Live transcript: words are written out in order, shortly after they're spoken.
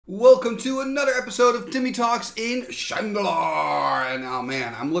Welcome to another episode of Timmy Talks in Shandalar. And oh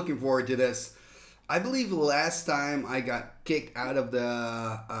man, I'm looking forward to this. I believe last time I got kicked out of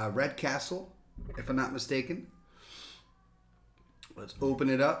the Red Castle, if I'm not mistaken. Let's open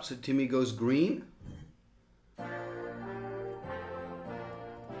it up so Timmy goes green.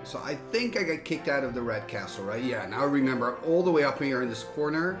 So I think I got kicked out of the Red Castle, right? Yeah, now I remember. I'm all the way up here in this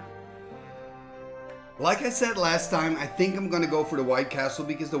corner. Like I said last time, I think I'm going to go for the White Castle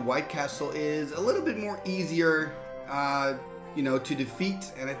because the White Castle is a little bit more easier, to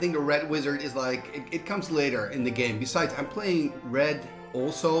defeat. And I think the Red Wizard is like, it comes later in the game. Besides, I'm playing red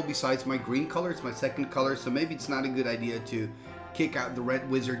also, besides my green color. It's my second color, so maybe it's not a good idea to kick out the Red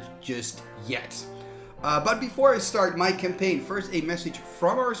Wizard just yet. But before I start my campaign, first a message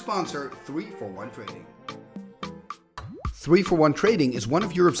from our sponsor, 341 Trading. 341 Trading is one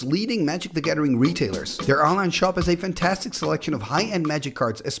of Europe's leading Magic the Gathering retailers. Their online shop has a fantastic selection of high-end Magic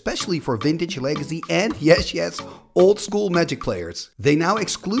cards, especially for vintage, legacy, and yes, old school Magic players. They now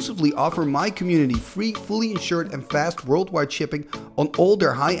exclusively offer my community free, fully insured and fast worldwide shipping on all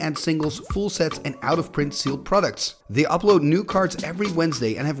their high-end singles, full sets, and out-of-print sealed products. They upload new cards every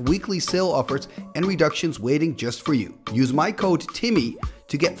Wednesday and have weekly sale offers and reductions waiting just for you. Use my code TIMMY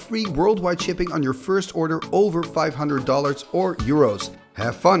to get free worldwide shipping on your first order over $500 or euros.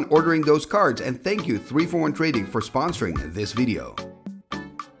 Have fun ordering those cards, and thank you 341 Trading for sponsoring this video.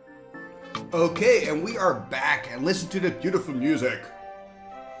 Okay, and we are back, and listen to the beautiful music.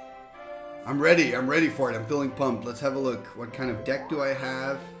 I'm ready for it. I'm feeling pumped. Let's have a look. What kind of deck do I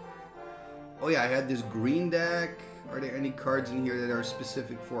have? Oh yeah, I had this green deck. Are there any cards in here that are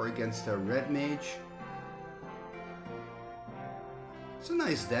specific for against a red mage? It's a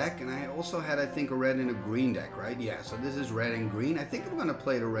nice deck, and I also had, I think, a red and a green deck, right? Yeah, so this is red and green. I think I'm going to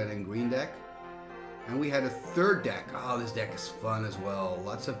play the red and green deck. And we had a third deck. Oh, this deck is fun as well.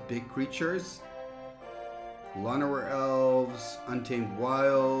 Lots of big creatures. Llanowar Elves, Untamed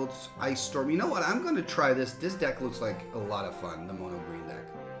Wilds, Ice Storm. You know what? I'm going to try this. This deck looks like a lot of fun, the mono green deck.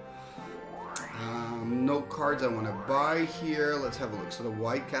 No cards I want to buy here. Let's have a look. So the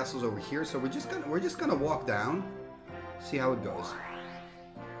White Castle's over here. So we're just gonna walk down, see how it goes.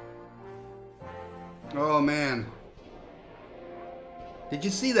 Oh man, did you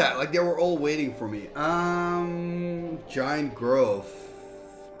see that? Like they were all waiting for me. Giant Growth.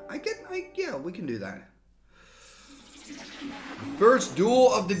 Yeah, we can do that. First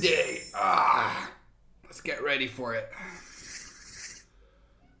duel of the day. Let's get ready for it.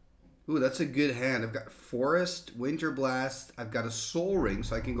 Ooh, that's a good hand. I've got Forest, Winter Blast. I've got a Soul Ring,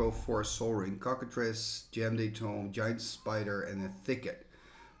 so I can go for a Soul Ring. Cockatrice, Jam-Day Tome, Giant Spider, and a Thicket.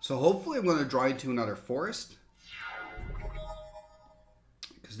 So hopefully I'm going to draw into another Forest.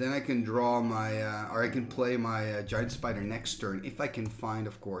 Because then I can draw my, or I can play my Giant Spider next turn. If I can find,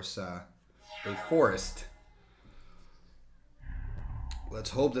 of course, a Forest.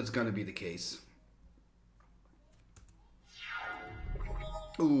 Let's hope that's going to be the case.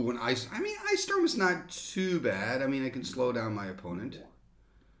 Ooh, an Ice. I mean, Ice Storm is not too bad. I mean, I can slow down my opponent.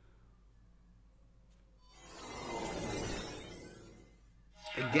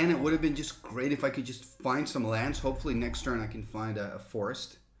 Again, it would have been just great if I could just find some lands. Hopefully next turn I can find a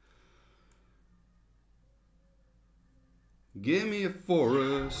forest. Give me a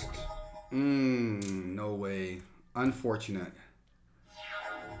forest. No way. Unfortunate.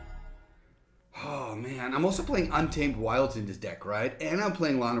 Oh man, I'm also playing Untamed Wilds in this deck, right? And I'm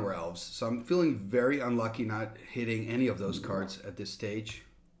playing Llanowar Elves. So I'm feeling very unlucky not hitting any of those cards at this stage.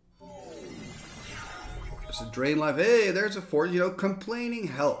 There's a Drain Life. Hey, there's a forest. You know, complaining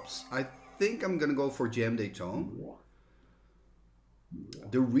helps. I think I'm going to go for Jam-Day Tome.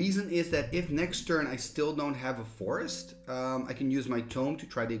 The reason is that if next turn I still don't have a forest, I can use my Tome to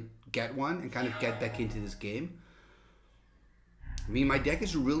try to get one and kind of get back into this game. I mean, my deck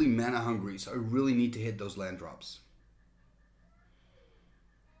is really mana hungry, so I really need to hit those land drops.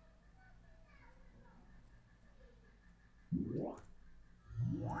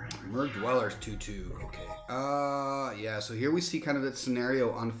 Merc Dwellers 2/2. Okay. Yeah, so here we see kind of that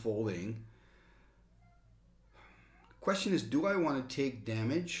scenario unfolding. Question is, do I want to take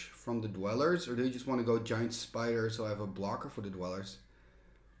damage from the Dwellers, or do I just want to go Giant Spider so I have a blocker for the Dwellers?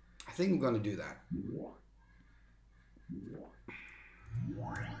 I think I'm going to do that.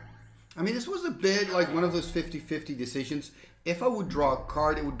 I mean, this was a bit like one of those 50-50 decisions. If I would draw a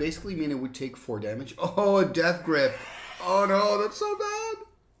card, it would basically mean it would take 4 damage. Oh, a Death Grip. Oh no, that's so bad.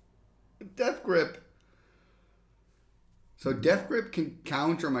 Death Grip. So Death Grip can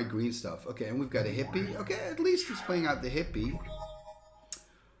counter my green stuff. Okay, and we've got a Hippie. Okay, at least he's playing out the Hippie.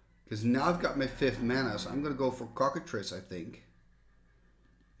 Because now I've got my 5th mana, so I'm going to go for Cockatrice, I think.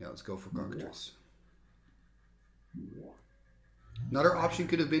 Yeah, let's go for Cockatrice. Another option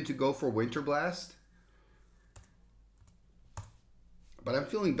could have been to go for Winter Blast. But I'm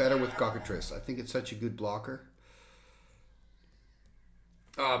feeling better with Cockatrice. I think it's such a good blocker.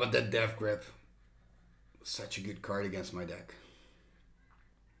 Oh, but that Death Grip. Such a good card against my deck.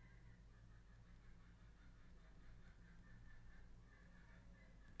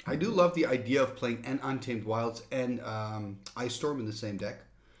 I do love the idea of playing an Untamed Wilds and Ice Storm in the same deck.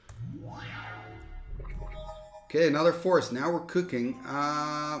 Okay, another force. Now we're cooking.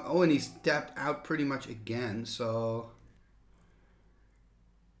 Oh, and he's tapped out pretty much again, so...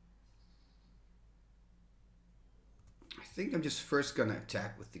 I think I'm just first going to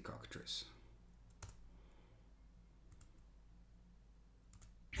attack with the Cockatrice.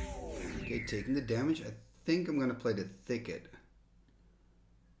 Okay, taking the damage. I think I'm going to play the Thicket.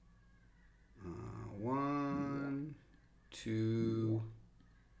 1, 2,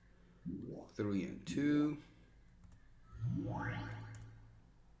 3, and 2.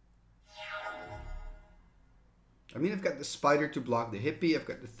 I mean, I've got the Spider to block the Hippie. I've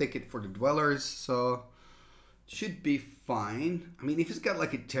got the Thicket for the Dwellers, so it should be fine. I mean, if he's got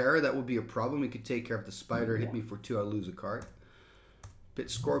like a Terror, that would be a problem. He could take care of the Spider, hit me for 2, I'll lose a card.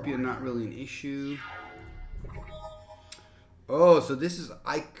 Pit Scorpion, not really an issue. Oh, so this is...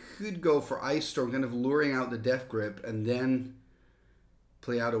 I could go for Ice Storm, kind of luring out the Death Grip, and then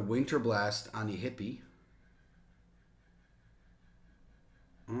play out a Winter Blast on the Hippie.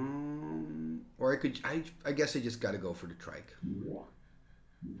 Or I could... I guess I just got to go for the Trike. I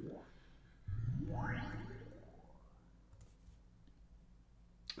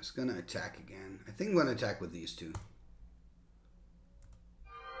was going to attack again. I think I'm going to attack with these two.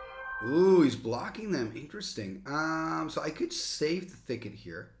 Ooh, he's blocking them. Interesting. So I could save the Thicket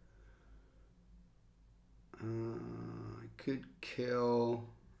here. I could kill...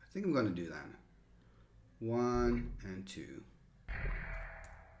 I think I'm going to do that. 1 and 2.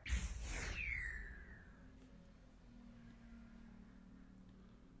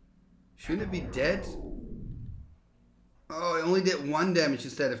 Shouldn't it be dead? Oh, I only did 1 damage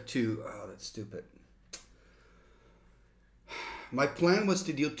instead of 2. Oh, that's stupid. My plan was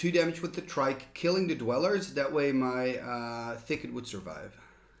to deal 2 damage with the Trike, killing the Dwellers. That way my Thicket would survive.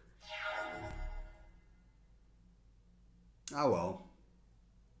 Ah, well.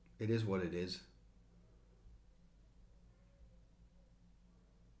 It is what it is.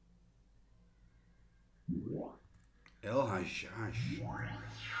 El Hajjaj.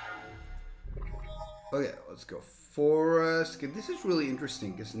 Okay, let's go Forest. Okay, this is really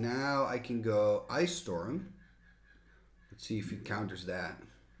interesting because now I can go Ice Storm. Let's see if he counters that.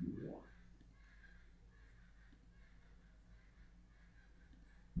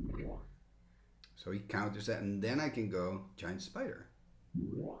 So he counters that, and then I can go Giant Spider.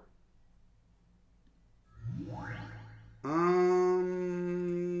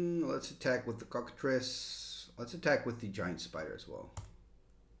 Let's attack with the Cockatrice. Let's attack with the Giant Spider as well.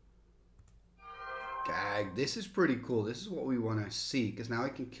 Gag. This is pretty cool. This is what we want to see, because now I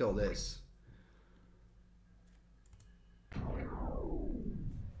can kill this.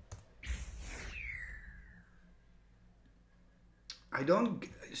 I don't...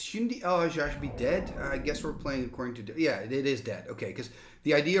 Shouldn't the El Hajjaj be dead? I guess we're playing according to... Yeah, it is dead. Okay, because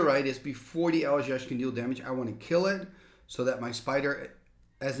the idea, right, is before the El Hajjaj can deal damage, I want to kill it so that my Spider,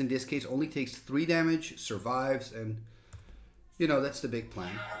 as in this case, only takes 3 damage, survives, and, you know, that's the big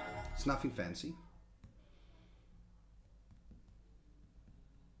plan. It's nothing fancy.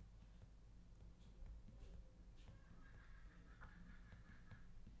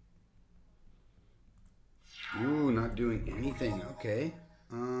 Ooh, not doing anything. Okay.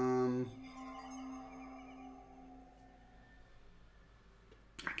 I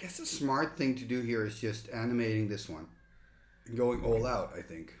guess the smart thing to do here is just animating this one. Going all out, I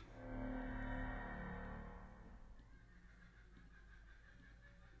think.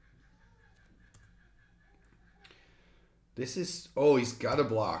 This is... Oh, he's got to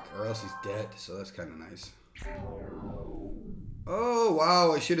block or else he's dead. So that's kind of nice. Oh,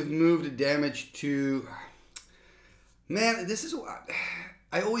 wow. I should have moved the damage to... Man, this is what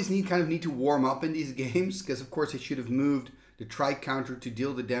I always need to warm up in these games, because of course I should have moved the Trike counter to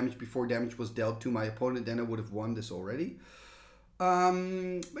deal the damage before damage was dealt to my opponent. Then I would have won this already. But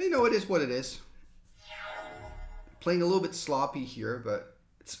you know, it is what it is. Playing a little bit sloppy here, but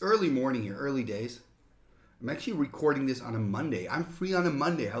it's early morning here, early days. I'm actually recording this on a Monday. I'm free on a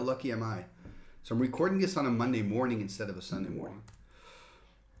Monday. How lucky am I? So I'm recording this on a Monday morning instead of a Sunday morning.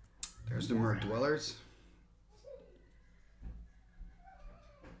 There's the Mer Dwellers.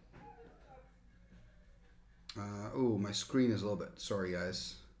 Oh, my screen is a little bit... Sorry,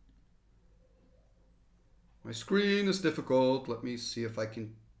 guys. My screen is difficult. Let me see if I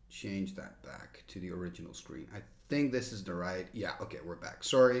can change that back to the original screen. I think this is the right. Yeah, okay, we're back.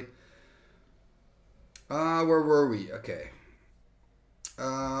 Sorry. Where were we? Okay.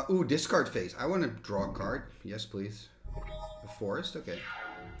 Ooh, discard phase. I want to draw a card. Yes, please. The forest. Okay.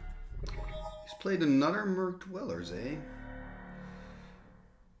 He's played another Merc Dwellers, eh?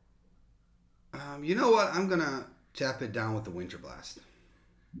 You know what? I'm gonna tap it down with the Winter Blast.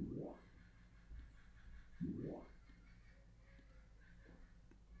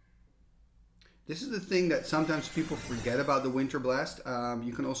 This is the thing that sometimes people forget about the Winter Blast.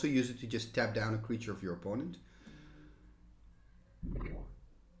 You can also use it to just tap down a creature of your opponent,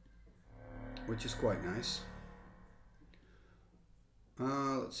 which is quite nice.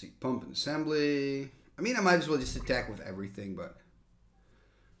 Let's see, pump and assembly. I mean, I might as well just attack with everything, but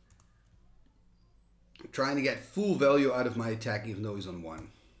I'm trying to get full value out of my attack, even though he's on 1.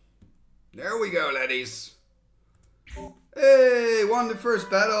 There we go, laddies. Hey, won the first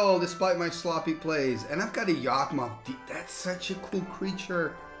battle despite my sloppy plays. And I've got a Yawgmoth. That's such a cool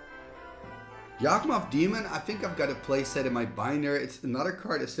creature. Yawgmoth Demon, I think I've got a play set in my binder. It's another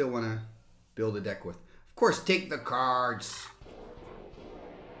card I still want to build a deck with. Of course, take the cards.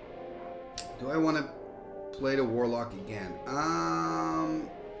 Do I want to play the Warlock again?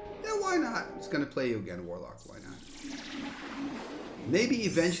 Yeah, why not? I'm just going to play you again, Warlock. Why not? Maybe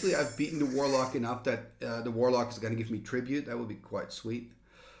eventually I've beaten the Warlock enough that the Warlock is going to give me tribute. That would be quite sweet.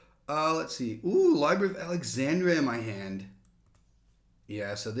 Let's see. Ooh, Library of Alexandria in my hand.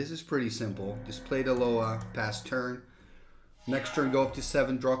 Yeah, so this is pretty simple. Just play the Loa, pass turn. Next turn, go up to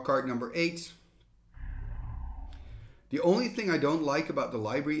 7, draw card number 8. The only thing I don't like about the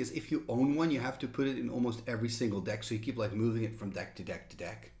library is if you own one, you have to put it in almost every single deck. So you keep like moving it from deck to deck to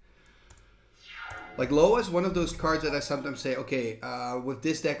deck. Like Loa is one of those cards that I sometimes say, okay, with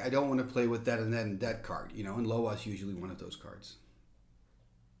this deck, I don't want to play with that and then that card, you know, and Loa is usually one of those cards.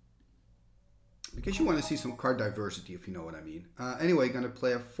 Because you want to see some card diversity, if you know what I mean. Anyway, going to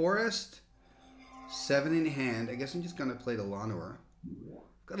play a Forest, 7 in hand. I guess I'm just going to play the Llanowar.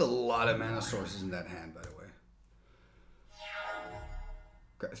 Got a lot of mana sources in that hand, by the way.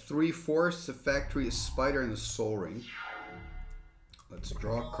 Got 3 Forests, a Factory, a Spider, and a Soul Ring. Let's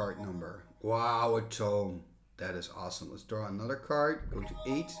draw card number. Wow, a Tome. That is awesome. Let's draw another card. Go to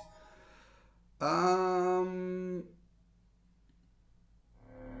 8. I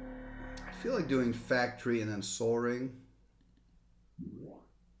feel like doing Factory and then Soul Ring.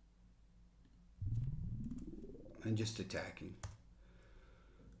 And just attacking.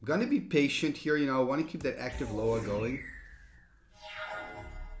 I'm going to be patient here. You know, I want to keep that active Loa going.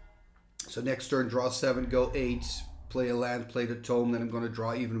 So next turn, draw 7, go 8. Play a land, play the Tome, then I'm going to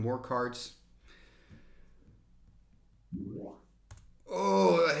draw even more cards.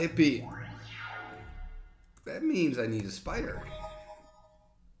 Oh, a hippie. That means I need a spider.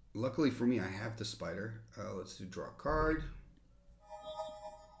 Luckily for me, I have the spider. Let's do draw a card.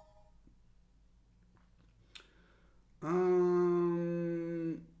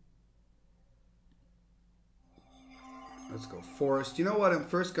 Let's go Forest. You know what? I'm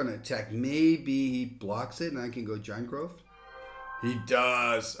first going to attack. Maybe he blocks it and I can go Giant Growth. He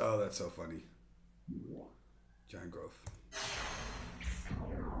does. Oh, that's so funny. Giant Growth.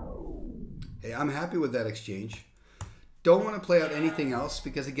 Hey, I'm happy with that exchange. Don't want to play out anything else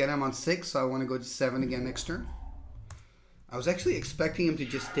because, again, I'm on 6, so I want to go to 7 again next turn. I was actually expecting him to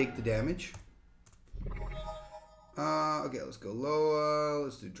just take the damage. Okay, let's go Loa.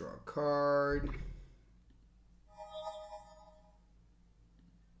 Let's do draw a card.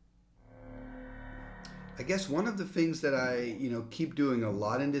 I guess one of the things that I, keep doing a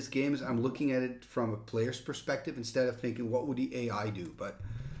lot in this game is I'm looking at it from a player's perspective instead of thinking, what would the AI do? But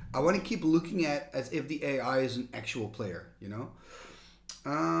I want to keep looking at as if the AI is an actual player, you know?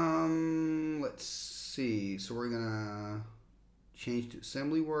 Let's see. So we're going to change to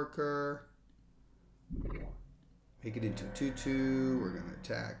assembly worker. Make it into 2/2. We're going to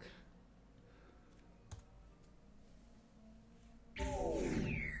attack.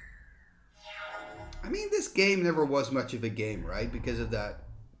 I mean, this game never was much of a game, right? Because of that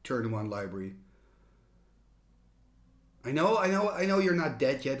turn 1 library. I know you're not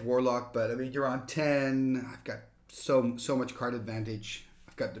dead yet, Warlock, but I mean, you're on 10. I've got so much card advantage.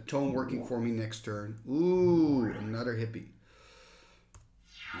 I've got the Tome working for me next turn. Ooh, another hippie.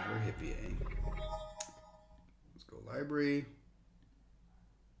 Another hippie, eh? Let's go library.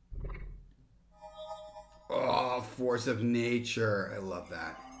 Oh, Force of Nature. I love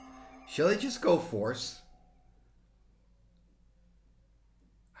that. Shall I just go Force?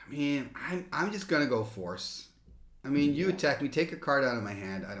 I mean, I'm just gonna go Force. I mean, you attack me, take a card out of my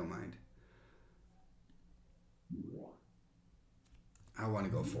hand. I don't mind. I want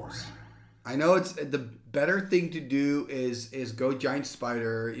to go force. I know it's the better thing to do is go Giant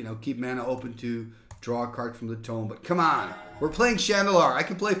Spider, you know, keep mana open to draw a card from the tome, but come on. We're playing Shandalar. I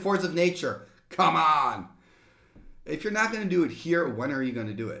can play Force of Nature. Come on. If you're not going to do it here, when are you going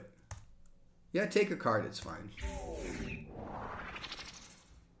to do it? Yeah, take a card. It's fine.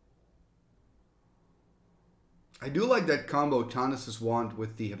 I do like that combo Tannis' Wand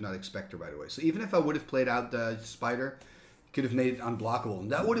with the Hypnotic Spectre, by the way. So even if I would have played out the Spider, could have made it unblockable.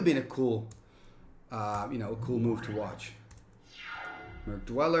 And that would have been a cool, you know, a cool move to watch. Merc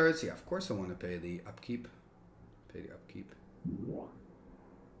Dwellers. Yeah, of course I want to pay the upkeep. Pay the upkeep.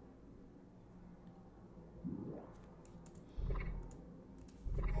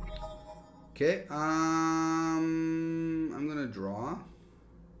 Okay, I'm gonna draw.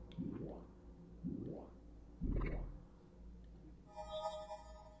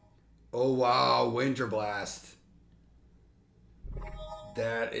 Oh wow, Winter Blast.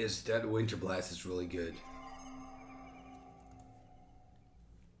 That Winter Blast is really good.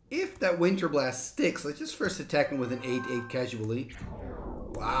 If that Winter Blast sticks, let's just first attack him with an 8/8 casually.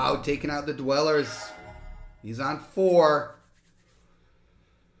 Wow, taking out the Dwellers. He's on 4.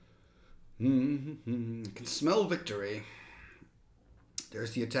 I can smell victory.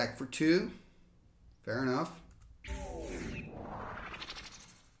 There's the attack for 2. Fair enough.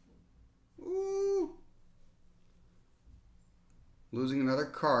 Ooh. Losing another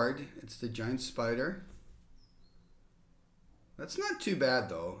card. It's the Giant Spider. That's not too bad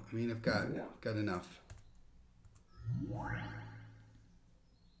though. I mean, I've got enough.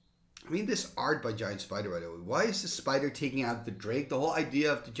 I mean, this art by Giant Spider, by the way. Why is the spider taking out the Drake? The whole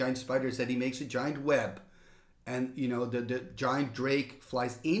idea of the Giant Spider is that he makes a giant web. And, you know, the giant Drake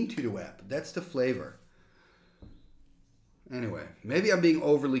flies into the web. That's the flavor. Anyway, maybe I'm being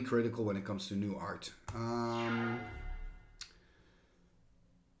overly critical when it comes to new art.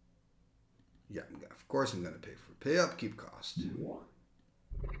 Yeah, of course I'm going to pay upkeep cost.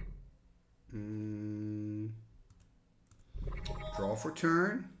 Draw for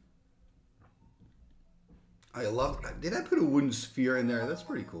turn. I love... Did I put a wooden sphere in there? That's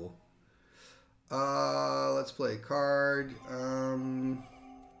pretty cool. Let's play a card.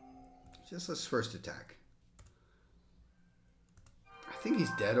 Let's first attack. I think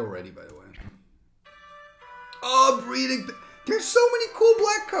he's dead already, by the way. Oh, breeding... There's so many cool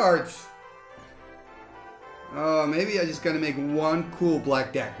black cards. Oh, maybe I just gotta make one cool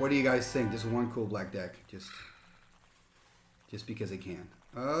black deck. What do you guys think? Just one cool black deck. Just because I can.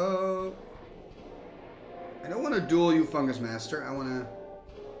 Oh... I don't want to duel you, Fungus Master. I want to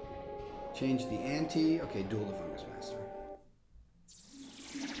change the ante. Okay, duel the Fungus Master.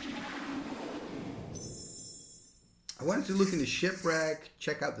 I wanted to look into Shipwreck,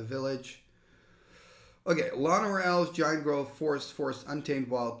 check out the village. Okay, Lawnmower Elves, Giant Grove, Forest, Untamed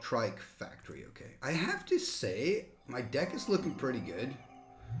Wild, Trike, Factory. Okay, I have to say, my deck is looking pretty good.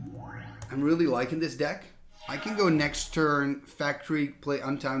 I'm really liking this deck. I can go next turn, Factory, play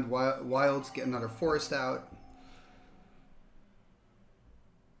Untamed Wilds, get another Forest out.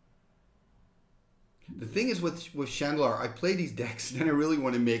 The thing is with Shandalar, I play these decks and then I really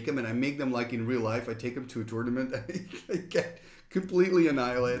want to make them, and I make them like in real life. I take them to a tournament, I get completely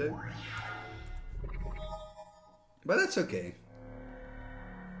annihilated. But that's okay.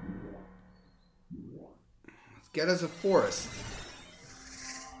 Let's get us a Forest.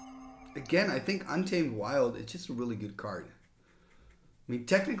 Again, I think Untamed Wild is just a really good card. I mean,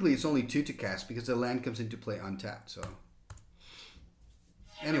 technically it's only 2 to cast because the land comes into play untapped, so.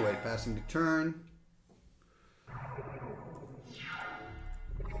 Anyway, passing the turn.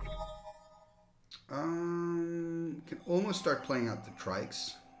 Can almost start playing out the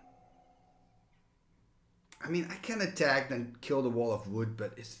Trikes. I mean, I can attack then kill the wall of wood,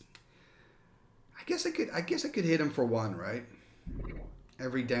 but it's... I guess I could hit him for 1, right?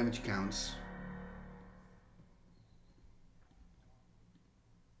 Every damage counts.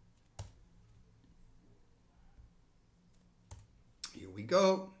 Here we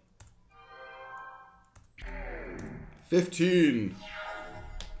go. 15.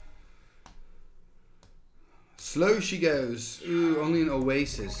 Slow she goes. Ooh, only an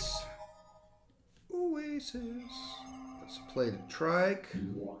Oasis. Oasis. Let's play the Trike.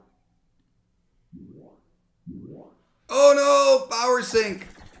 Oh no! Power Sink!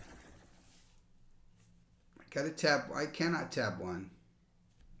 I gotta tap. I cannot tap 1.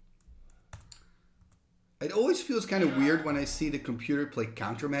 It always feels kind of weird when I see the computer play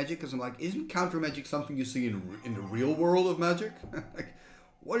counter magic, because I'm like, isn't counter magic something you see in the real world of Magic? Like,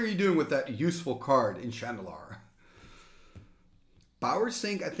 what are you doing with that useful card in Shandalar? Power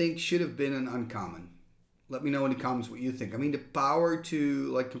Sink, I think, should have been an uncommon. Let me know in the comments what you think. I mean, the power to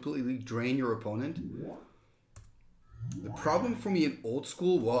like completely drain your opponent. The problem for me in old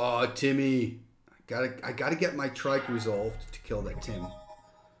school, whoa, Timmy. I gotta get my trike resolved to kill that Tim.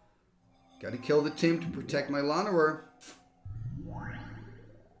 Gotta kill the Tim to protect my Llanowar.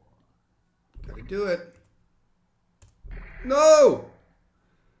 Gotta do it. No!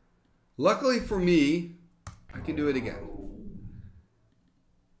 Luckily for me, I can do it again.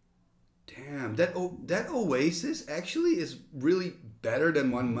 Damn, that Oasis actually is really better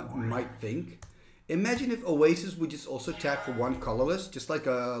than one might think. Imagine if Oasis would just also tap for one colorless, just like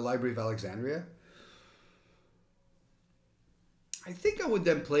a Library of Alexandria. I think I would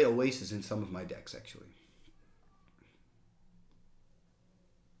then play Oasis in some of my decks, actually.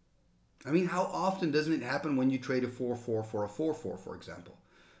 I mean, how often doesn't it happen when you trade a 4/4 for a 4/4, for example?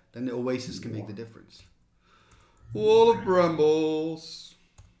 Then the Oasis can make the difference. Wall of Brambles.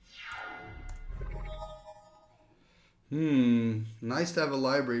 Nice to have a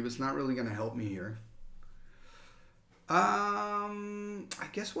library, but it's not really going to help me here. I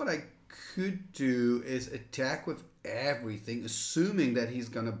guess what I could do is attack with everything, assuming that he's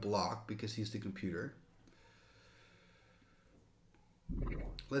going to block because he's the computer.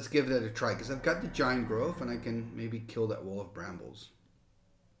 Let's give that a try, because I've got the Giant Growth, and I can maybe kill that Wall of Brambles.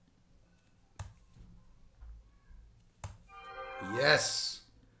 Yes!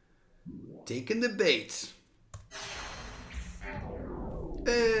 Taking the bait.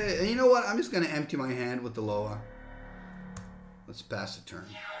 Hey, and you know what? I'm just going to empty my hand with the Loa. Let's pass the turn.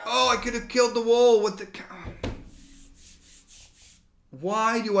 Oh, I could have killed the wall with the...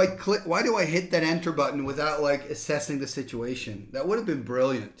 Why do I hit that enter button without like assessing the situation? That would have been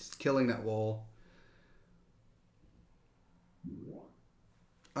brilliant, just killing that wall.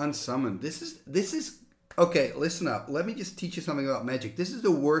 Unsummoned. This is okay, listen up. Let me just teach you something about Magic. This is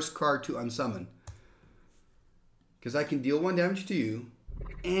the worst card to unsummon. Because I can deal 1 damage to you,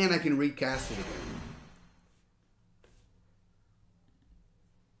 and I can recast it again.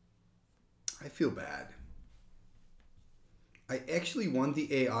 I feel bad. I actually want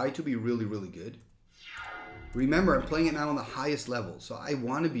the AI to be really, really good. Remember, I'm playing it now on the highest level, so I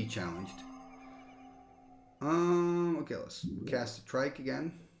want to be challenged. Okay, let's cast the Trike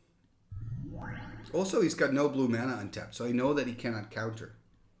again. Also, he's got no blue mana untapped, so I know that he cannot counter.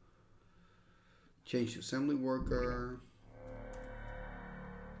 Change to Assembly Worker.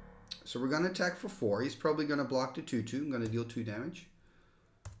 So we're going to attack for 4. He's probably going to block the 2/2. I'm going to deal 2 damage.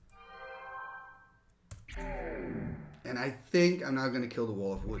 And I think I'm now going to kill the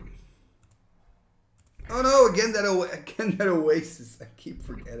Wall of Wood. Oh no, again that Oasis. I keep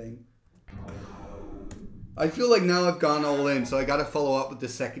forgetting. I feel like now I've gone all in, so I got to follow up with the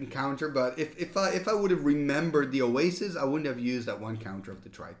second counter. But if I would have remembered the Oasis, I wouldn't have used that one counter of the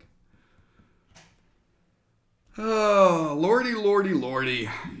Trike. Oh, lordy, lordy, lordy.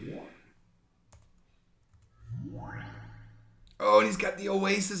 Oh, and he's got the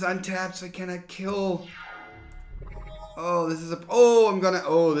Oasis untapped, so I cannot kill. Oh, this is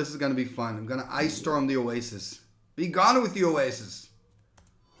this is gonna be fun. I'm gonna Ice Storm the Oasis. Be gone with the Oasis.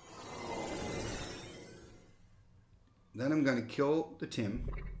 Then I'm gonna kill the Tim.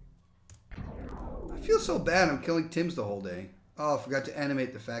 I feel so bad. I'm killing Tims the whole day. Oh, I forgot to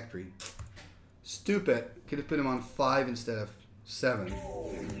animate the factory. Stupid. Could have put him on 5 instead of 7.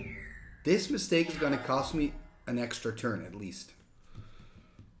 This mistake is gonna cost me an extra turn at least.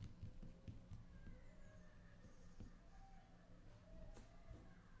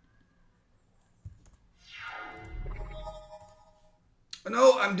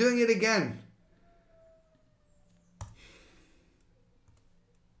 No, I'm doing it again.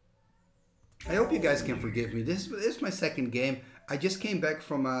 I hope you guys can forgive me. This is my second game. I just came back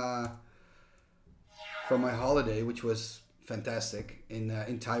from my holiday, which was fantastic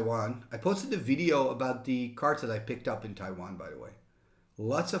in Taiwan. I posted a video about the cards that I picked up in Taiwan, by the way.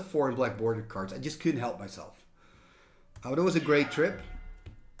 Lots of 4 and black bordered cards. I just couldn't help myself. It was a great trip.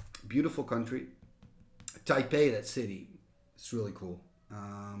 Beautiful country. Taipei, that city. It's really cool.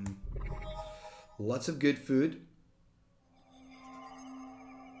 Lots of good food.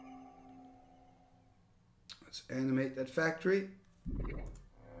 Let's animate that factory.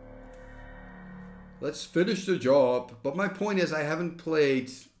 Let's finish the job. But my point is, I haven't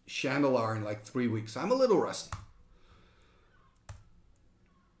played Shandalar in like 3 weeks. I'm a little rusty.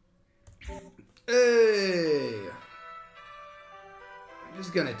 Hey! I'm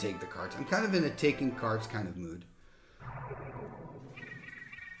just gonna take the cards. I'm kind of in a taking cards kind of mood.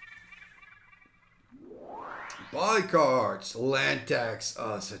 Buy cards. Land tax.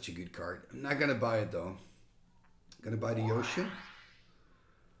 Oh, such a good card. I'm not gonna buy it though. Gonna buy the Ocean.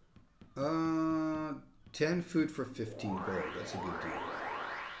 10 food for 15 gold. That's a good deal.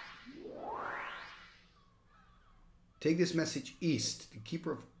 Take this message east. The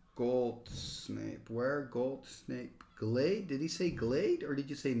keeper of Gold Snape. Where? Gold Snape. Glade? Did he say Glade or did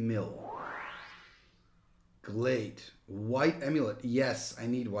you say Mill? Glade. White amulet. Yes, I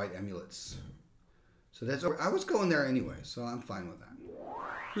need white amulets. So that's... I was going there anyway, so I'm fine with that.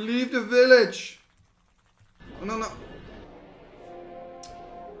 Leave the village! Oh, no, no.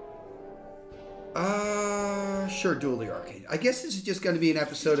 Sure, Duel the Arcade. I guess this is just going to be an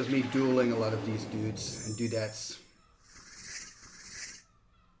episode of me dueling a lot of these dudes and dudettes.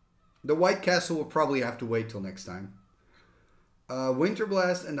 The White Castle will probably have to wait till next time. Winter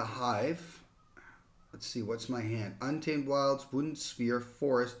Blast and the Hive. Let's see, what's my hand? Untamed Wilds, Wooden Sphere,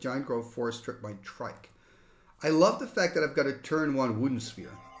 Forest, Giant Grove, Forest, Strip by Trike. I love the fact that I've got a turn 1 Wooden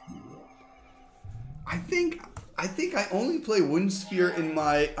Sphere. I think I only play Wooden Sphere in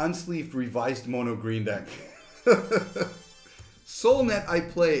my unsleeved revised mono green deck. Soulnet I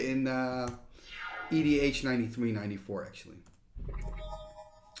play in EDH 93-94 actually.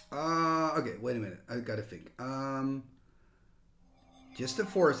 Okay, wait a minute. I gotta think. Just the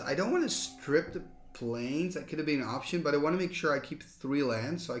forest. I don't want to strip the plains. That could have been an option, but I want to make sure I keep 3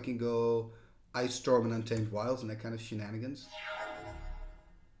 lands so I can go Ice Storm and Untamed Wilds and that kind of shenanigans.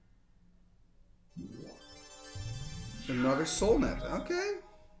 Another Soulnet. Okay.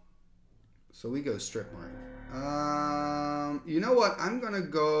 So we go strip mine. You know what? I'm gonna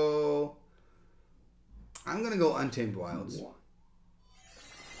go Untamed Wilds.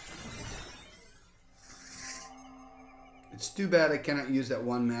 It's too bad I cannot use that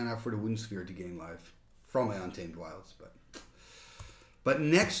 1 mana for the Wooden Sphere to gain life from my Untamed Wilds, but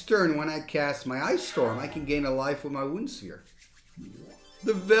next turn when I cast my Ice Storm, I can gain a life with my Wooden Sphere.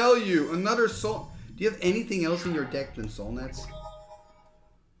 The value, another soul. Do you have anything else in your deck than Soulnets?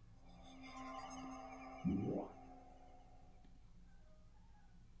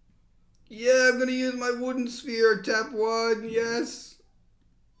 Yeah, I'm gonna use my Wooden Sphere, tap 1, yes.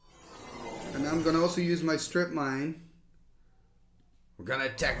 And I'm gonna also use my Strip Mine. We're gonna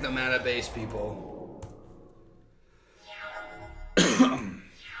attack the mana base, people.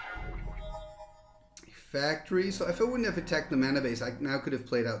 Factory. So if I wouldn't have attacked the mana base, I now could have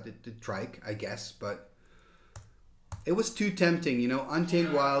played out the Trike, I guess. But it was too tempting, you know.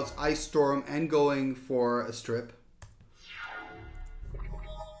 Untamed Wilds, Ice Storm, and going for a strip.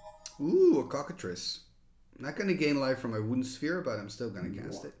 Ooh, a Cockatrice. I'm not gonna gain life from my Wooden Sphere, but I'm still gonna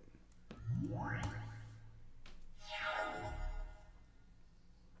cast it.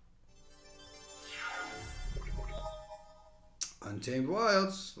 Untamed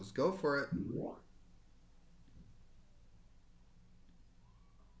Wilds. Let's go for it.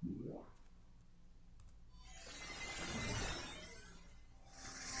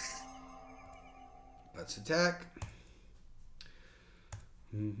 Let's attack.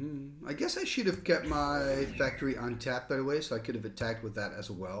 I guess I should have kept my factory untapped, by the way, so I could have attacked with that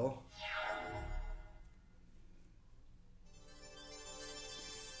as well.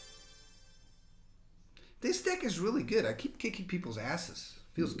 This deck is really good. I keep kicking people's asses.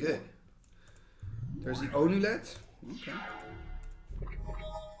 Feels good. There's the Onulet. Okay.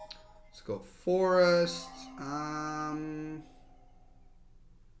 Let's go Forest.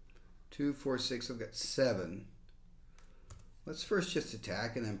 2, 4, 6. I've got 7. Let's first just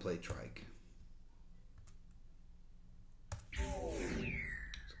attack and then play Trike.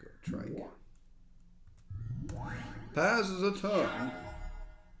 Let's go Trike. Passes a turn.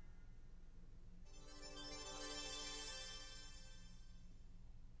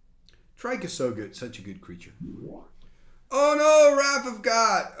 Trike is so good, such a good creature. Oh no, Wrath of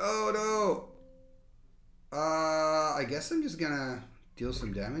God! Oh no! I guess I'm just gonna deal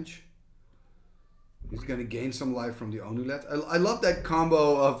some damage. He's gonna gain some life from the Onulet. I love that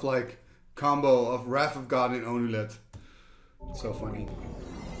combo of Wrath of God and Onulet. It's so funny.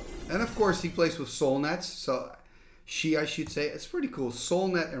 And of course he plays with Soulnets, so I should say. It's pretty cool.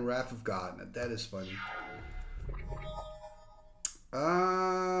 Soulnet and Wrath of God. That is funny.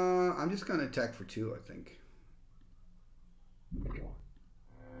 I'm just gonna attack for 2, I think.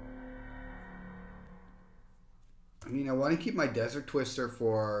 I mean, I want to keep my Desert Twister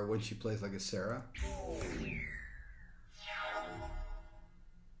for when she plays like a Sarah.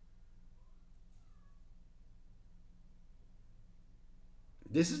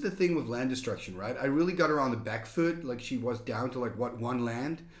 This is the thing with land destruction, right? I really got her on the back foot, like she was down to like, what, 1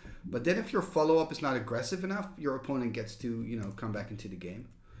 land? But then if your follow-up is not aggressive enough, your opponent gets to, you know, come back into the game.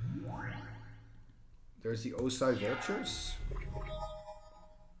 There's the Osai Vultures.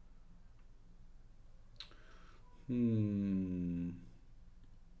 No,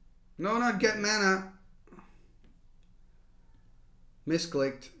 not get mana.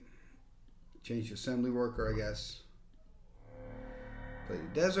 Misclicked. Change to assembly worker, I guess. Play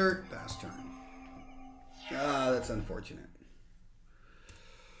the desert. Pass turn. Ah, that's unfortunate.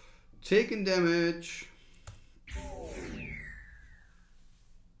 Taking damage.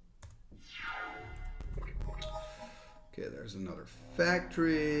 Okay, there's another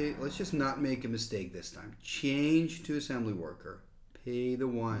factory. Let's just not make a mistake this time. Change to assembly worker. Pay the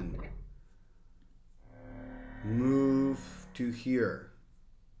 1. Move to here.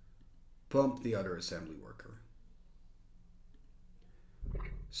 Bump the other assembly worker.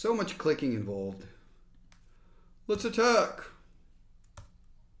 So much clicking involved. Let's attack.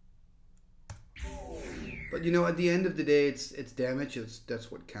 But you know, at the end of the day, it's damage. That's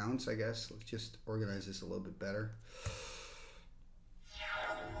what counts, I guess. Let's just organize this a little bit better.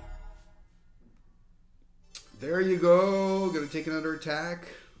 There you go. Gonna take another attack.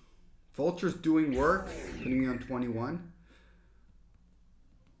 Vulture's doing work, putting me on 21.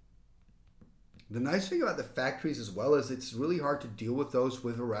 The nice thing about the factories as well is it's really hard to deal with those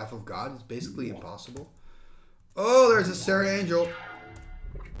with a Wrath of God. It's basically impossible. Oh, there's a Sarah Angel.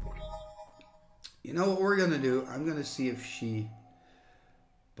 You know what we're going to do? I'm going to see if she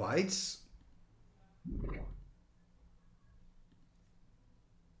bites.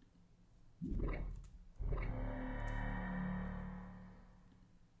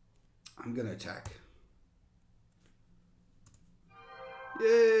 I'm going to attack.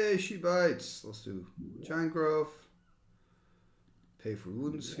 Yay, she bites. Let's do Giant Growth. Pay for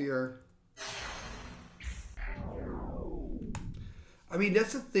Wound Sphere. I mean,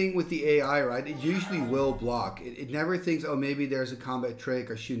 that's the thing with the AI, right? It usually will block. It never thinks, oh, maybe there's a combat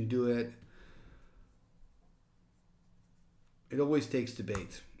trick, I shouldn't do it. It always takes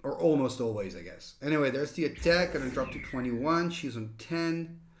debate. Or almost always, I guess. Anyway, there's the attack. Gonna drop to 21. She's on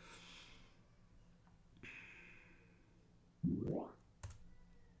 10.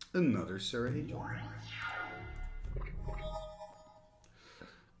 Another Sarah Angel.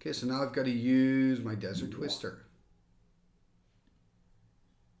 Okay, so now I've got to use my Desert Twister.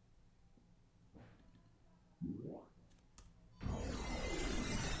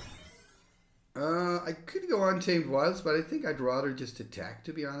 I could go Untamed Wilds, but I think I'd rather just attack,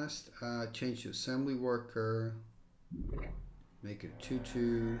 to be honest. Change to Assembly Worker. Make it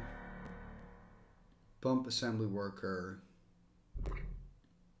 2/2. Bump Assembly Worker.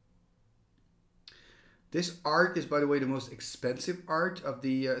 This art is, by the way, the most expensive art of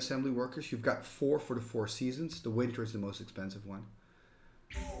the assembly workers. You've got 4 for the 4 seasons. The winter is the most expensive one.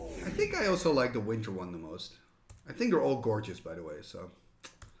 I think I also like the winter one the most. I think they're all gorgeous, by the way. So,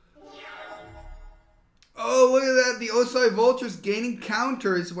 oh, look at that. The Osai Vulture's gaining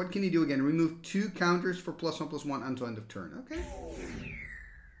counters. What can you do again? Remove 2 counters for +1/+1 until end of turn. Okay.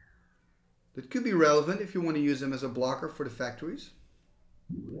 That could be relevant if you want to use them as a blocker for the factories.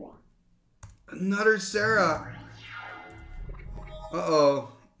 Another Sarah.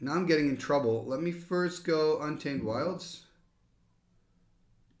 Uh-oh. Now I'm getting in trouble. Let me first go Untamed Wilds.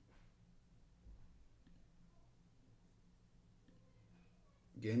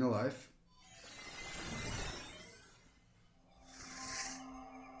 Gain a life.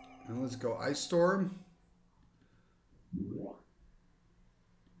 And let's go Ice Storm.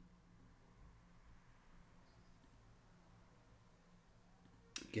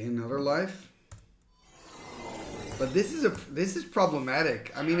 Gain another life. But this is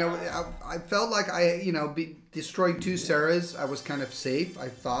problematic. I mean, I felt like destroying 2 Sarahs, I was kind of safe, I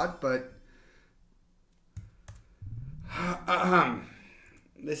thought, but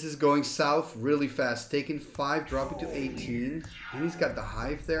this is going south really fast. Taking 5, dropping to 18, and he's got the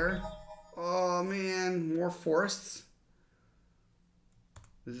Hive there. Oh man, more forests.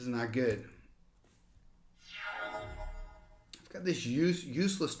 This is not good. Got this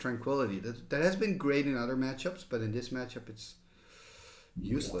useless Tranquility that has been great in other matchups, but in this matchup it's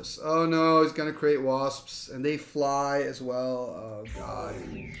useless. Oh no, it's gonna create wasps, and they fly as well. Oh god,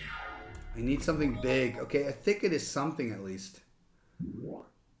 I need something big. Okay, I think it is something at least.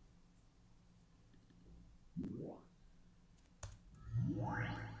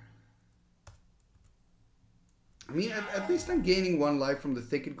 I mean, at least I'm gaining 1 life from the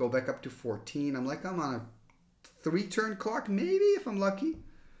Thicket. Go back up to 14. I'm like, I'm on a 3-turn clock, maybe, if I'm lucky.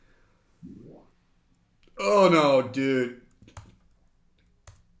 Oh, no, dude.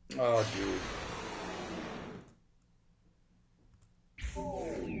 Oh,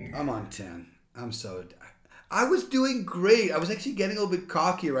 dude. I'm on 10. I'm so... I was doing great. I was actually getting a little bit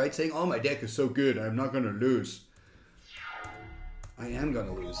cocky, right? Saying, oh, my deck is so good. I'm not going to lose. I am going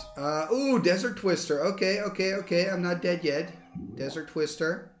to lose. Ooh, Desert Twister. Okay, okay, okay. I'm not dead yet. Desert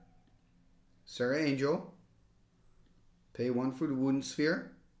Twister. Sarah Angel. Pay 1 for the Wooden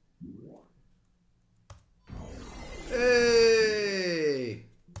Sphere. Hey!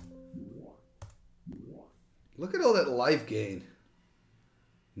 Look at all that life gain.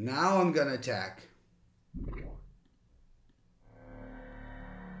 Now I'm gonna attack.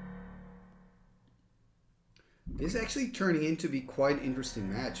 This is actually turning into be quite an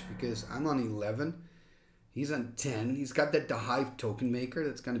interesting match because I'm on 11. He's on 10. He's got that Hive token maker.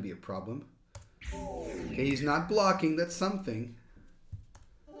 That's going to be a problem. Okay, he's not blocking. That's something.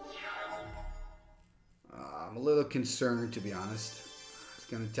 I'm a little concerned, to be honest. He's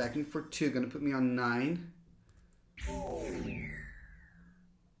going to attack me for 2. Going to put me on 9.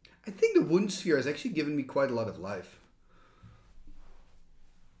 I think the Wooden Sphere has actually given me quite a lot of life.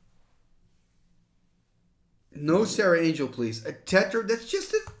 No Sarah Angel, please. A Tetra. That's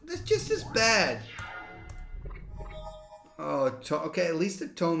just as bad. Oh, okay. At least a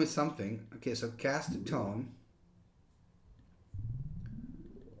tome is something. Okay, so cast a tome.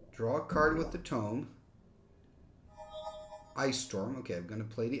 Draw a card with the tome. Ice Storm. Okay, I'm gonna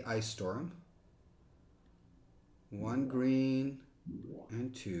play the Ice Storm. 1 green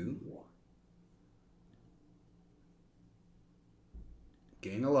and 2.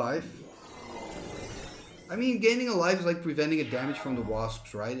 Gain a life. I mean, gaining a life is like preventing a damage from the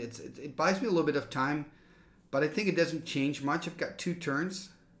wasps, right? It buys me a little bit of time, but I think it doesn't change much. I've got 2 turns.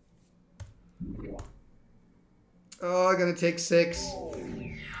 Oh, I'm gonna take 6.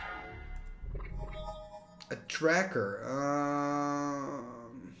 A tracker.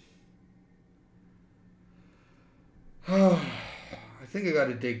 I think I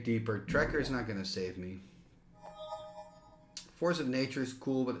gotta dig deeper. Tracker is not gonna save me. Force of Nature is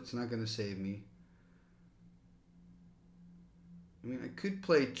cool, but it's not gonna save me. I mean, I could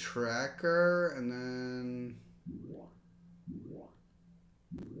play Tracker and then...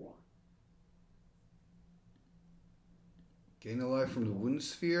 gain a life from the Wooden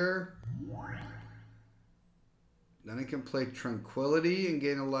Sphere. Then I can play Tranquility and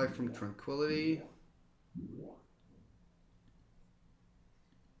gain a life from Tranquility.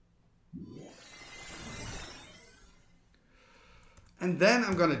 And then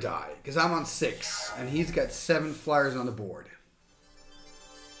I'm going to die because I'm on 6 and he's got 7 flyers on the board.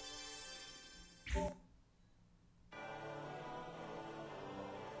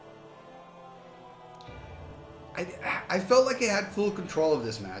 I felt like I had full control of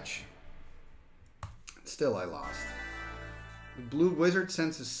this match. Still, I lost. The Blue Wizard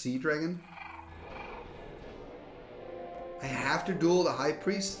sends a Sea Dragon. I have to duel the High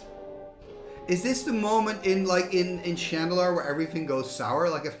Priest. Is this the moment in Shandalar where everything goes sour?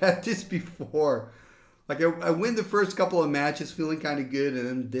 Like I've had this before. Like I win the first couple of matches feeling kind of good and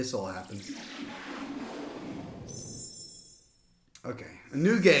then this all happens. Okay, a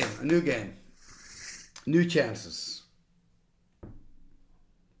new game. New chances.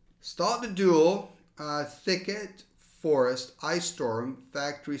 Start the duel. Thicket, Forest, Ice Storm,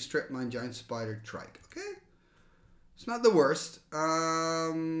 Factory, Strip Mine, Giant Spider, Trike. Okay. It's not the worst.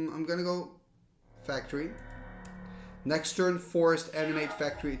 I'm going to go Factory. Next turn, Forest, Animate,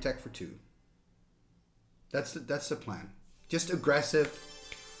 Factory, attack for 2. That's the plan. Just aggressive.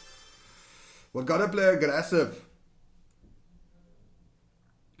 We gotta play aggressive.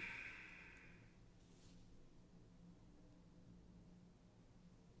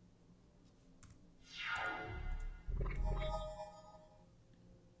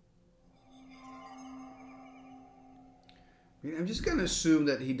 I mean, I'm just going to assume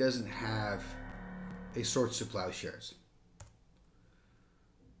that he doesn't have a Swords to Plowshares.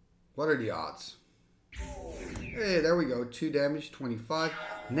 What are the odds? Hey, there we go. 2 damage, 25.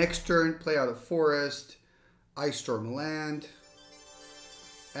 Next turn, play out a Forest, Ice Storm land.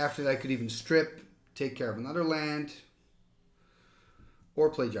 After that, I could even strip, take care of another land,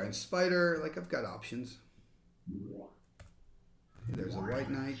 or play Giant Spider. Like, I've got options. Okay, there's a White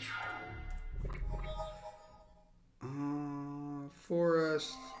Knight.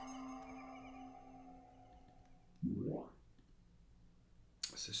 Forest.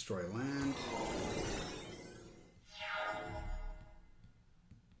 Let's destroy land.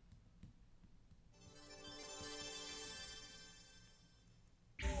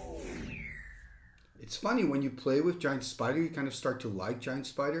 It's funny when you play with Giant Spider, you kind of start to like Giant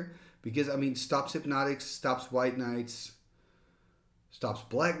Spider because, I mean, stops Hypnotics, stops White Knights, stops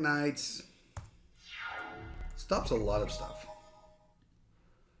Black Knights, stops a lot of stuff.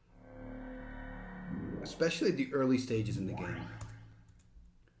 Especially at the early stages in the game.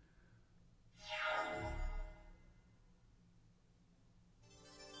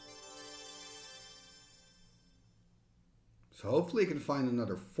 So hopefully I can find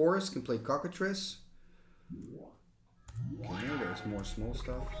another Forest, can play Cockatrice. Okay, there's more small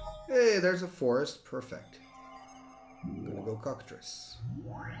stuff. Hey, there's a forest. Perfect. I'm gonna go cockatrice.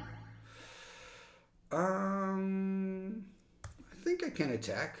 I think I can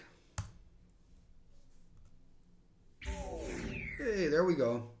attack. Hey, there we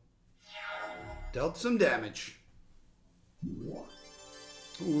go. Dealt some damage.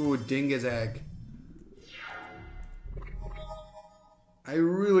 Ooh, Dingus Egg. I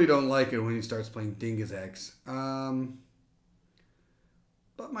really don't like it when he starts playing Dingus Eggs. But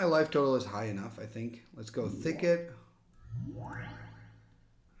my life total is high enough, I think. Let's go Thicket. I'm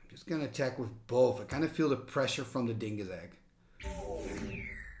just going to attack with both. I kind of feel the pressure from the Dingus Egg.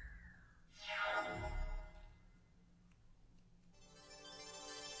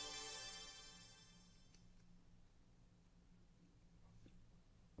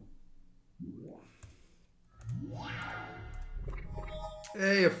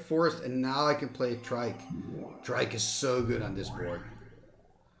 Hey, a forest, and now I can play Trike. Trike is so good on this board.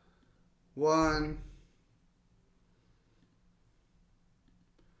 1.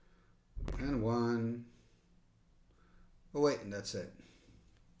 And 1. Oh wait, and that's it.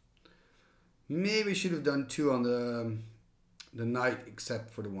 Maybe I should have done 2 on the knight, except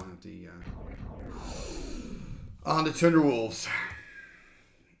for the one of the on the Thunderwolves.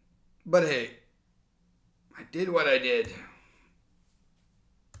 But hey, I did what I did.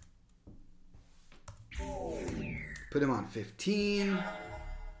 Put him on 15.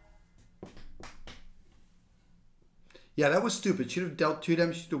 Yeah, that was stupid. Should have dealt 2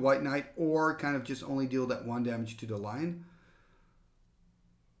 damage to the White Knight, or kind of just only deal that 1 damage to the Lion.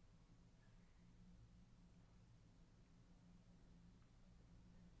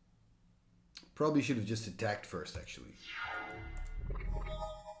 Probably should have just attacked first, actually.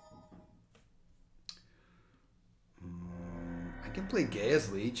 I can play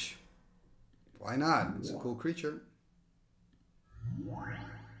Gaia's Leech. Why not? It's a cool creature.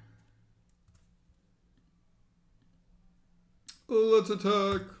 Let's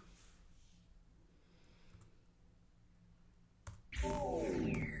attack.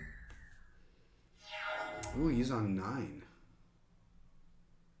 Ooh, he's on 9.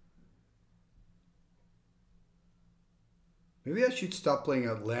 Maybe I should stop playing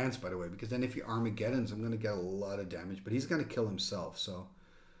out lands, by the way, because then if he Armageddons, I'm going to get a lot of damage. But he's going to kill himself, so...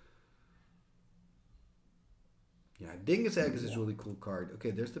 Yeah, Dingus Egg is a really cool card.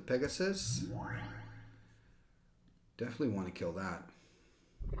 Okay, there's the Pegasus. Definitely want to kill that.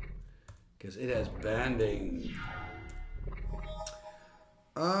 Because it has banding.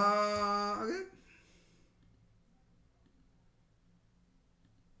 Okay.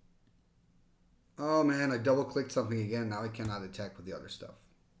 Oh man, I double clicked something again. Now I cannot attack with the other stuff.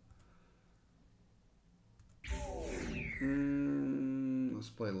 Let's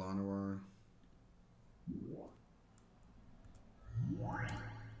play Llanowar.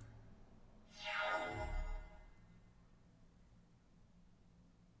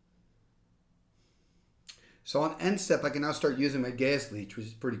 So on end step, I can now start using my Gaia's Leech, which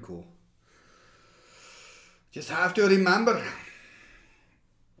is pretty cool. Just have to remember.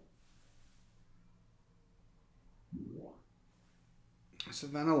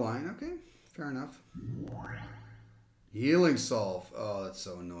 Savannah Line, okay, fair enough. Healing Solve, oh, that's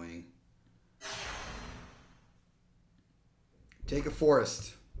so annoying. Take a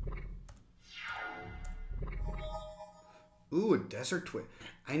forest. Ooh, a Desert Twist.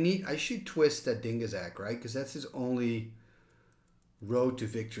 I should twist that Dingus Egg, right? Because that's his only road to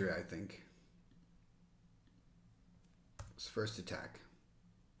victory, I think. It's first attack.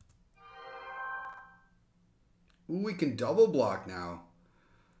 Ooh, we can double block now.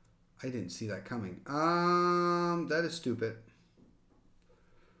 I didn't see that coming. That is stupid.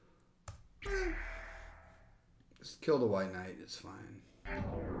 Just kill the White Knight, it's fine.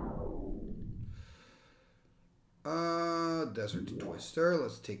 Desert Twister.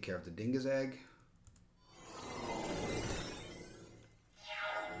 Let's take care of the Dingus Egg.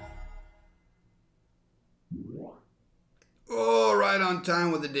 Oh, right on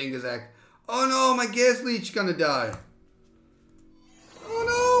time with the Dingus Egg. Oh no, my Gas Leech gonna die. Oh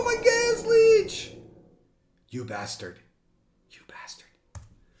no, my Gas Leech. You bastard. You bastard. I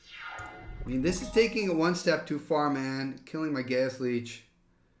mean, this is taking it 1 step too far, man. Killing my Gas Leech.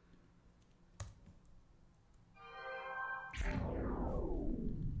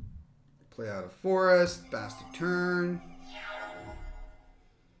 Play out a forest. Bastard turn.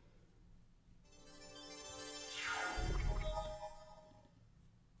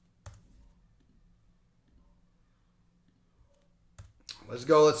 Let's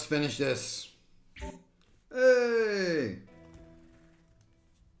go. Let's finish this. Hey.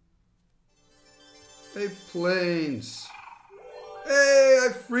 Hey, planes. Hey,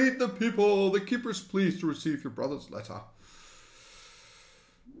 I freed the people. The keeper's pleased to receive your brother's letter.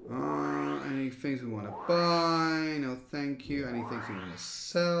 Any things we want to buy? No, thank you. Any things we want to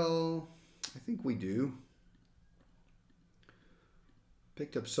sell? I think we do.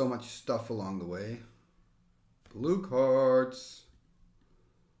 Picked up so much stuff along the way. Blue cards.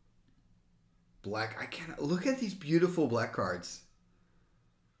 Black. I can't look at these beautiful black cards.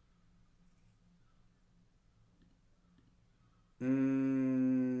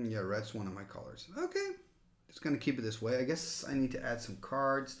 Yeah, red's one of my colors. Okay. Just going to keep it this way. I guess I need to add some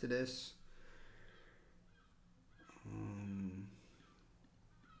cards to this.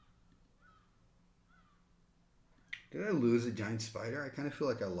 Did I lose a giant spider? I kind of feel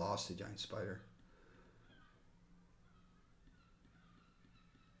like I lost a giant spider.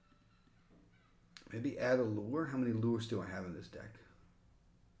 Maybe add a lure. How many lures do I have in this deck?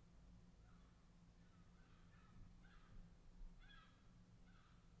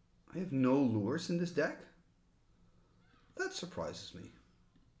 I have no lures in this deck? That surprises me.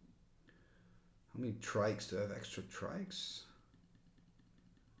 How many trikes do I have? Extra trikes?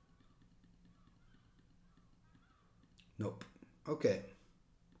 Nope. Okay.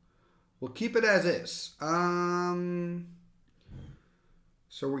 We'll keep it as is.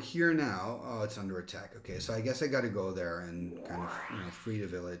 So we're here now. Oh, it's under attack. Okay, so I guess I got to go there and kind of, free the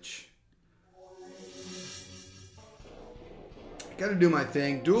village. Got to do my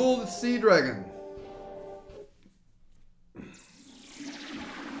thing. Duel the Sea Dragon.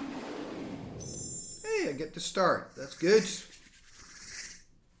 Hey, I get to start. That's good.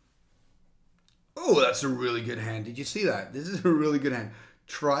 Oh, that's a really good hand. Did you see that? This is a really good hand.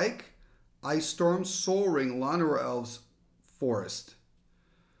 Trike, Ice Storm, Soul Ring, Llanowar Elves, Forest.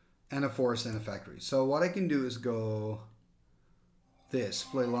 And a forest and a factory. So what I can do is go this,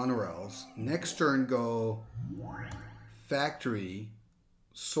 play Llanowar Elves. Next turn go factory,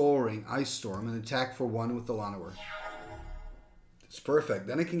 Soul Ring, Ice Storm, and attack for 1 with the Llanowar. It's perfect.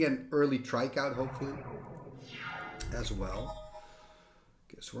 Then I can get an early trike out, hopefully, as well.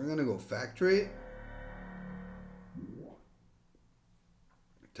 Okay, so we're gonna go factory.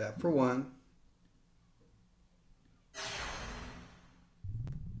 Tap for 1.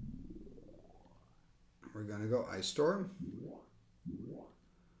 We're going to go Ice Storm.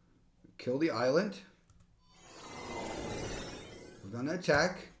 Kill the island. We're going to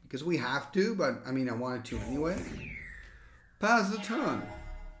attack because we have to, but I mean, I wanted to anyway. Pass the turn.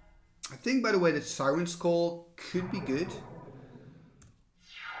 I think, by the way, that Siren Skull could be good.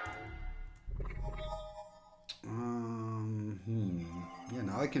 Yeah,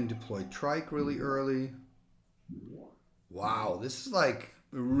 now I can deploy Trike really early. Wow, this is like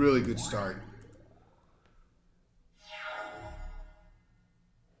a really good start.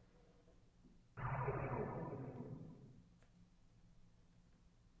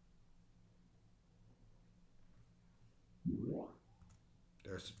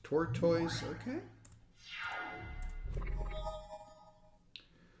 There's a tortoise, okay.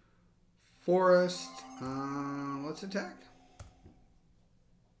 Forest, let's attack.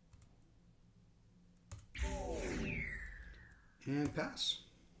 And pass.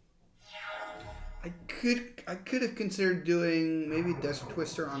 I could have considered doing maybe Desert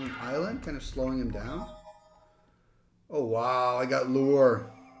Twister on an island, kind of slowing him down. Oh wow, I got lure.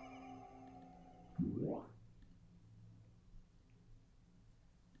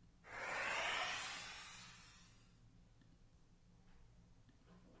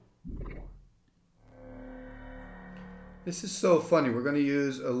 This is so funny. We're going to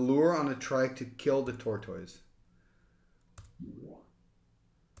use a lure on a trike to kill the tortoise.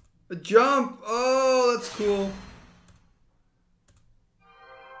 A jump! Oh, that's cool.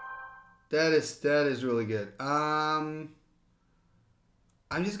 That is really good. I'm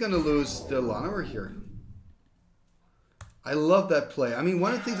just going to lose the Llanowar here. I love that play. I mean,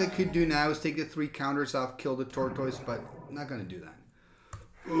 one of the things I could do now is take the 3 counters off, kill the tortoise, but I'm not going to do that.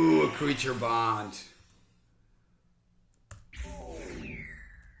 Ooh, a creature bond.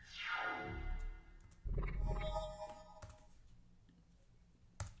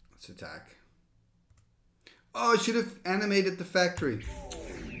 Let's attack. Oh, I should have animated the factory.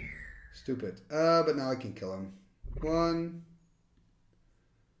 Stupid. But now I can kill him. 1,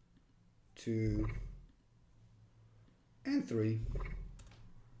 2, and 3.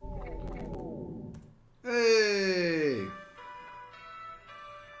 Hey!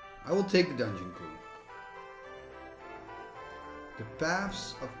 I will take the dungeon clue. The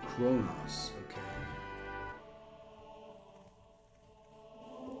Paths of Kronos. Okay.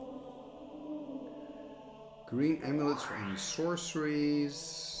 Green amulets for any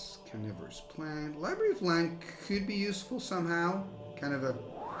sorceries. Carnivorous Plant. Library of Land could be useful somehow. Kind of a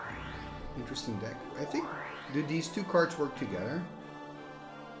interesting deck. I think, do these two cards work together?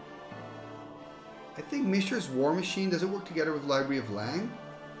 I think Mishra's War Machine, does it work together with Library of Lang?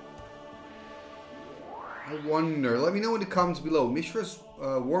 I wonder. Let me know in the comments below. Mishra's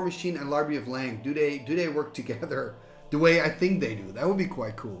War Machine and Library of Lang, do they work together the way I think they do? That would be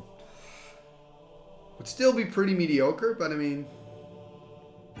quite cool. Would still be pretty mediocre, but I mean,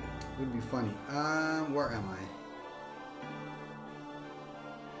 it would be funny. Where am I?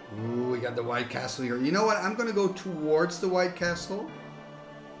 Ooh, we got the White Castle here. You know what? I'm gonna go towards the White Castle.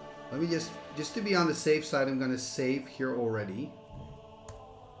 Let me just to be on the safe side, I'm gonna save here already.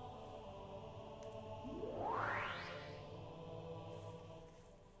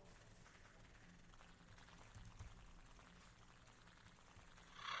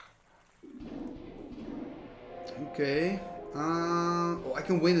 Okay. Oh, I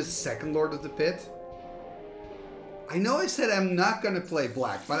can win a second Lord of the Pit. I know I said I'm not going to play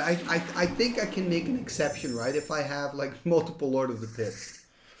black, but I think I can make an exception, right? If I have like multiple Lord of the Pits.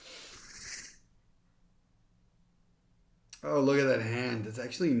 Oh, look at that hand. That's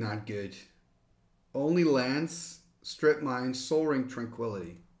actually not good. Only lands, Strip Mine, Soul Ring,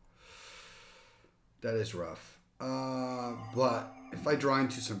 Tranquility. That is rough. But if I draw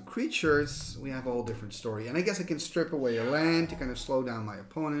into some creatures, we have a whole different story. And I guess I can strip away a land to kind of slow down my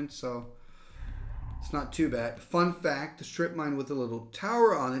opponent, so it's not too bad. Fun fact, the Strip Mine with a little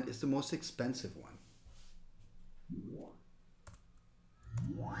tower on it is the most expensive one.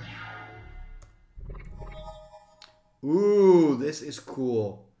 Ooh, this is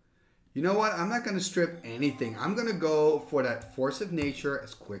cool. You know what? I'm not going to strip anything. I'm going to go for that Force of Nature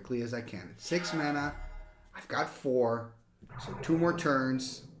as quickly as I can. It's 6 mana. I've got 4. So 2 more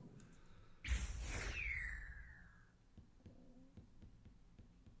turns.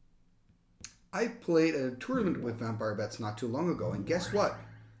 I played a tournament with Vampire Bats not too long ago, and guess what?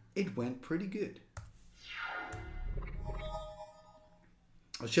 It went pretty good.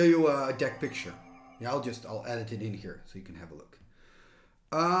 I'll show you a deck picture. Yeah, I'll edit it in here so you can have a look.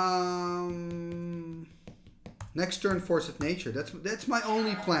 Next turn, Force of Nature. That's my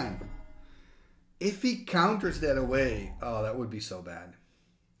only plan. If he counters that away, oh, that would be so bad.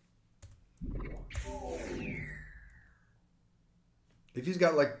 If he's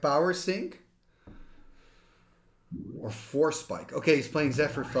got like Power Sink or Force Spike. Okay, he's playing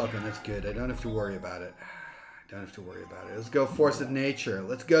Zephyr Falcon. That's good. I don't have to worry about it. Let's go Force of Nature.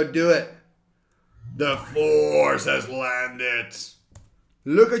 Let's go do it. The Force has landed.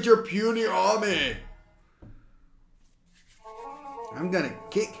 Look at your puny army. I'm gonna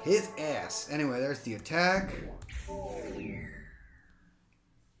kick his ass. Anyway, there's the attack.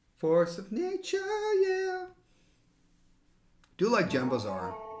 Force of Nature, yeah. Do like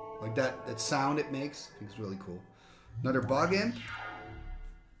Jambazar. Like that sound it makes. I think it's really cool. Another Bog Imp.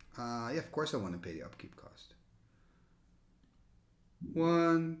 Yeah, of course I want to pay the upkeep cost.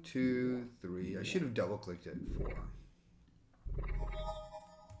 1, 2, 3. I should have double clicked it. 4.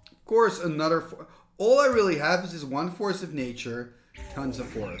 Of course, another. All I really have is this one Force of Nature. Tons of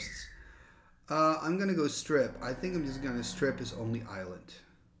forests. I'm gonna go strip. I think I'm just gonna strip his only island.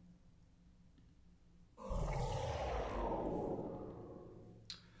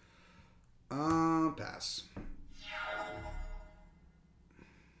 Pass.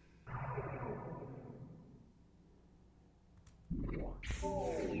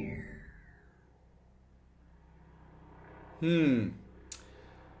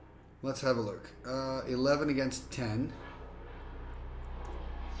 Let's have a look. 11 against 10.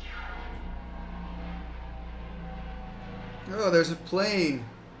 Oh, there's a plane.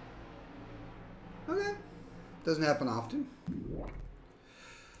 Okay. Doesn't happen often.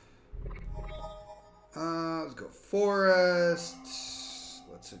 Let's go forest.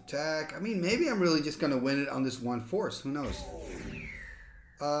 Let's attack. I mean, maybe I'm really just going to win it on this one force. Who knows?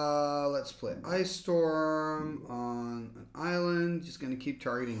 Let's play Ice Storm on an island. Just going to keep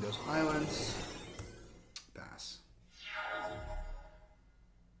targeting those islands. Pass.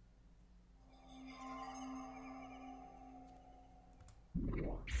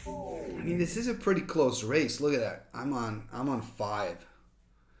 I mean, this is a pretty close race. Look at that. I'm on 5.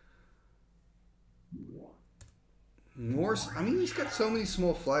 More. I mean, he's got so many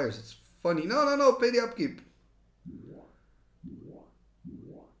small flyers. It's funny. No. Pay the upkeep.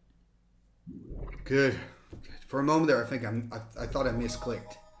 Good. For a moment there, I think I thought I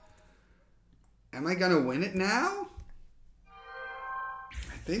misclicked. Am I gonna win it now?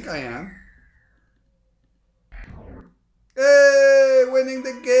 I think I am. Hey, winning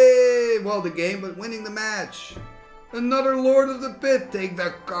the game. Well, the game, but winning the match. Another Lord of the Pit. Take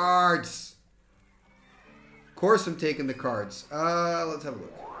the cards. Of course I'm taking the cards. Let's have a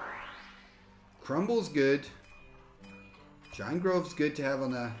look. Crumble's good. Giant Grove's good to have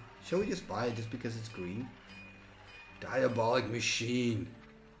on the... Shall we just buy it just because it's green? Diabolic Machine.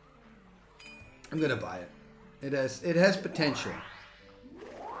 I'm gonna buy it. It has potential.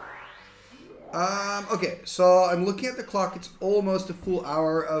 Okay, so I'm looking at the clock. It's almost a full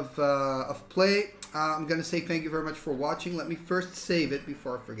hour of play. I'm gonna say thank you very much for watching. Let me first save it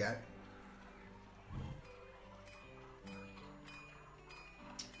before I forget.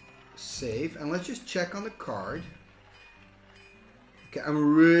 Save, and let's just check on the card. Okay,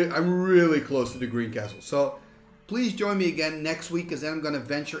 I'm really close to the Green Castle. So please join me again next week, as then I'm going to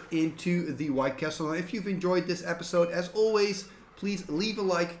venture into the White Castle. Now, if you've enjoyed this episode, as always, please leave a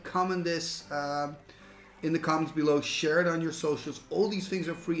like, comment this in the comments below, share it on your socials. All these things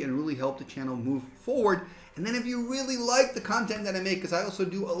are free and really help the channel move forward. And then if you really like the content that I make, because I also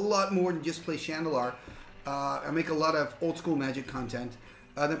do a lot more than just play Shandalar, I make a lot of old school Magic content.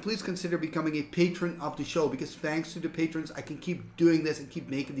 Then please consider becoming a patron of the show, because thanks to the patrons, I can keep doing this and keep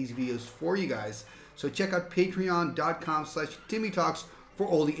making these videos for you guys. So check out patreon.com/TimmyTalks for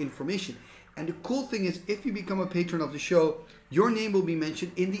all the information. And the cool thing is, if you become a patron of the show, your name will be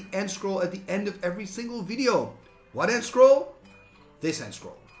mentioned in the end scroll at the end of every single video. What end scroll? This end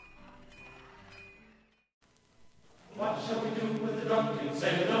scroll. What shall we do with the drunken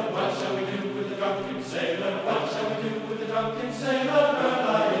sailor? What shall we do with the drunken sailor? What shall we do with the drunken sailor?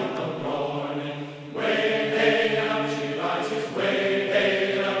 Early in the morning, way hey and up she rises, way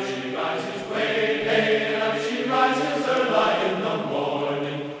hey and up she rises, way hey and up she rises. Early in the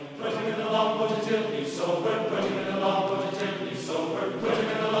morning, put him in the longboat until he's sober, put him in the longboat until he's sober, put him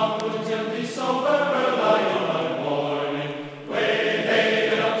in the longboat until he's sober. Early in the morning, way hey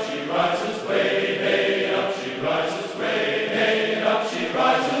and up she rises, way hey and up she rises. She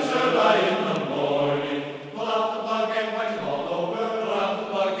rises early in the morning. Pull out the plug and wet him all over. Pull out the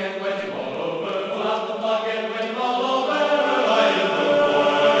plug and wet him all over. Pull out the plug and wet him all over. Early in the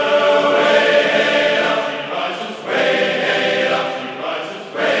morning. Way hey up she rises. Way hey up she rises.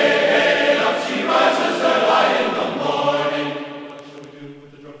 Way hey up she rises early in the morning. What shall we do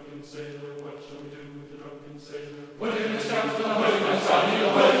with the drunken sailor? What shall we do with the drunken sailor? Put him in the scoundrel, put him in the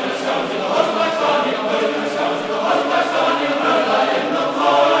scoundrel, put him in the scoundrel, put him in the scoundrel, put him in the scoundrel, put him in the scoundrel.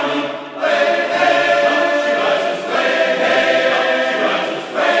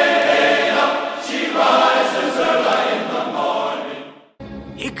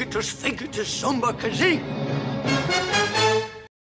 Igitus, figitus, sumba, kazee.